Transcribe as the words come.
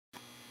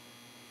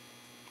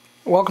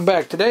Welcome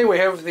back. Today we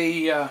have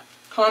the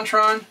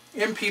Kontron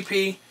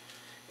MPP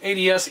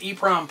ADS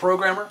EPROM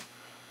programmer.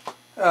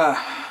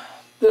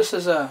 This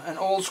is an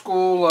old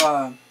school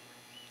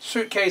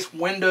suitcase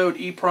windowed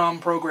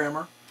EPROM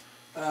programmer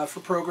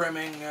for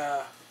programming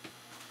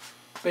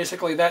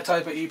basically that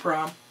type of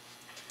EPROM.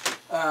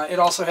 It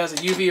also has a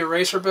UV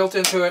eraser built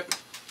into it.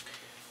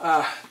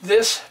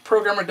 This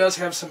programmer does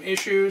have some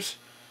issues,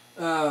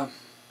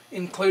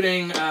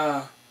 including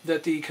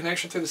that the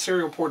connection through the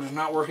serial port is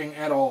not working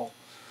at all.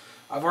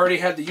 I've already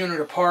had the unit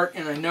apart,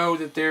 and I know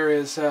that there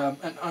is an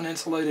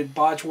uninsulated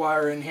bodge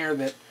wire in here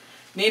that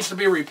needs to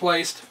be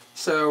replaced,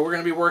 so we're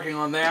going to be working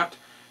on that.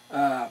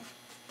 Let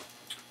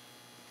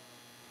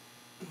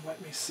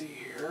me see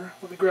here.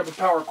 Let me grab a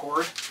power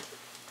cord,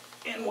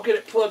 and we'll get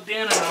it plugged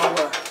in, and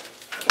I'll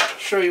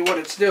show you what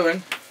it's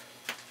doing.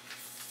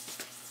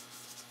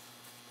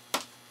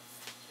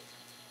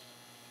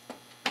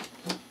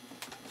 There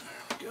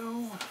we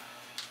go.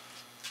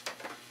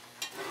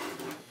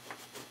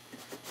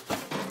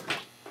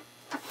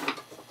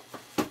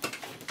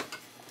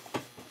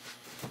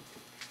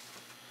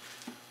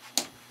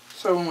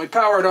 So when we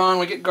power it on,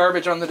 we get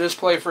garbage on the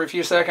display for a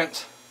few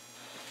seconds.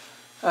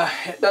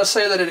 It does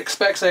say that it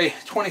expects a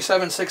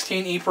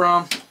 2716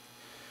 EPROM.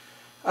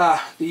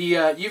 The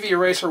UV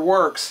eraser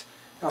works.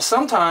 Now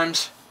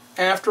sometimes,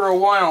 after a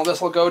while,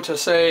 this will go to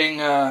saying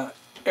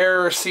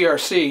error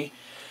CRC,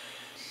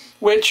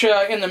 which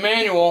in the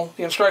manual,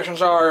 the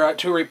instructions are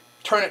to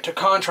return it to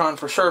Kontron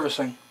for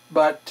servicing.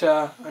 But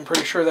I'm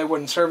pretty sure they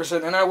wouldn't service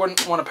it, and I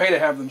wouldn't want to pay to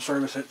have them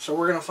service it. So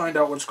we're going to find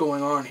out what's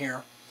going on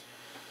here.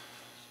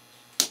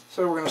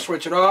 So we're going to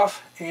switch it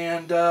off,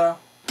 and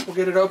we'll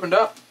get it opened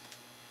up.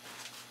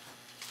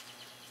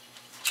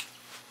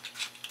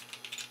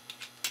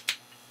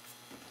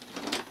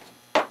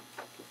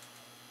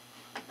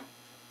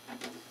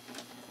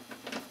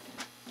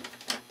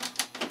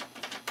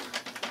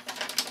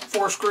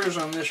 Four screws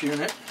on this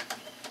unit.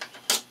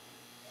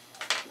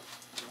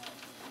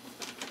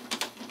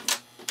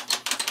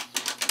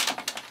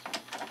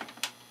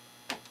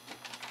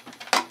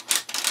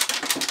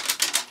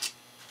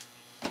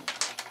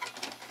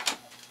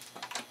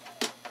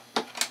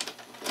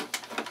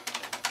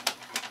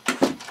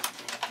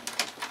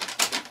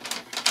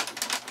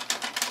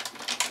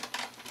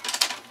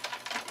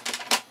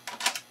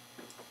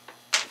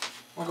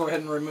 I'll go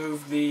ahead and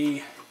remove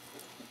the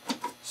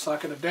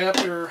socket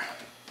adapter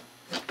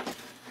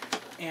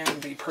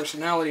and the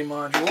personality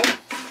module.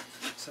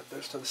 Set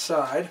those to the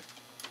side.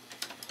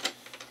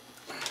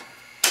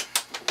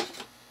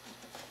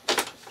 There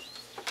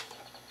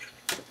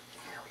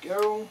we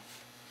go.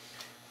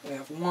 We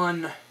have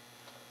one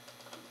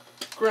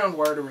ground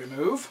wire to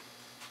remove.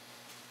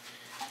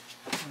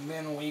 And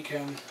then we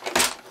can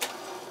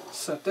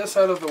set this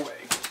out of the way.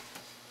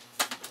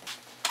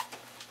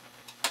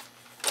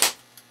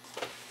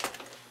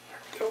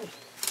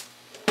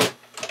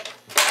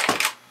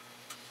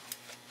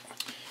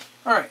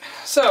 Alright,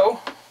 so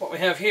what we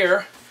have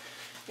here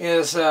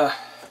is a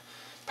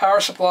power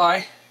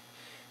supply,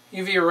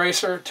 UV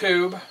eraser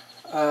tube,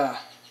 and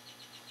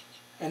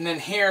then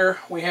here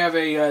we have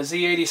a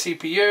Z80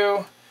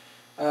 CPU,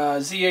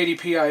 Z80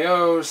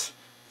 PIOs,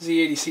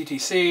 Z80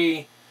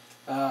 CTC,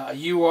 a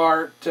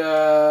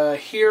UART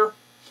here,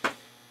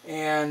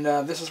 and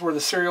this is where the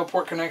serial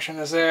port connection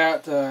is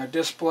at,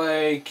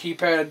 display,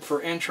 keypad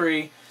for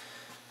entry.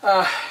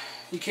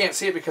 You can't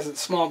see it because it's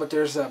small, but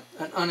there's an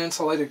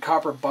uninsulated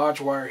copper bodge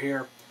wire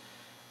here.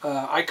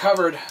 I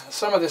covered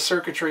some of this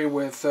circuitry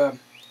with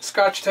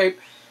Scotch tape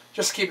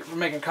just to keep it from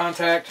making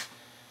contact,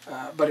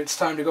 but it's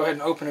time to go ahead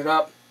and open it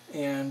up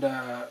and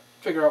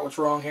figure out what's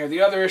wrong here.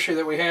 The other issue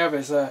that we have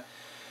is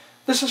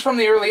this is from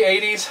the early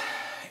 80s,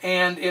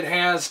 and it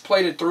has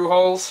plated through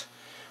holes,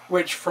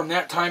 which from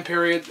that time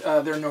period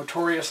they're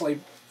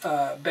notoriously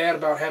bad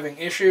about having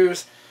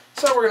issues.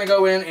 So we're going to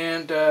go in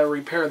and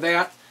repair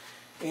that,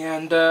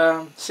 and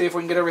see if we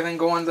can get everything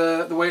going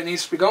the way it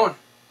needs to be going.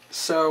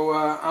 So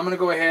I'm going to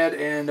go ahead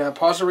and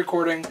pause the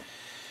recording,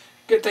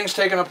 get things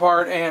taken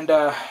apart, and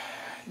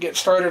get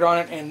started on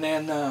it, and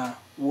then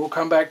we'll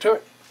come back to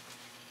it.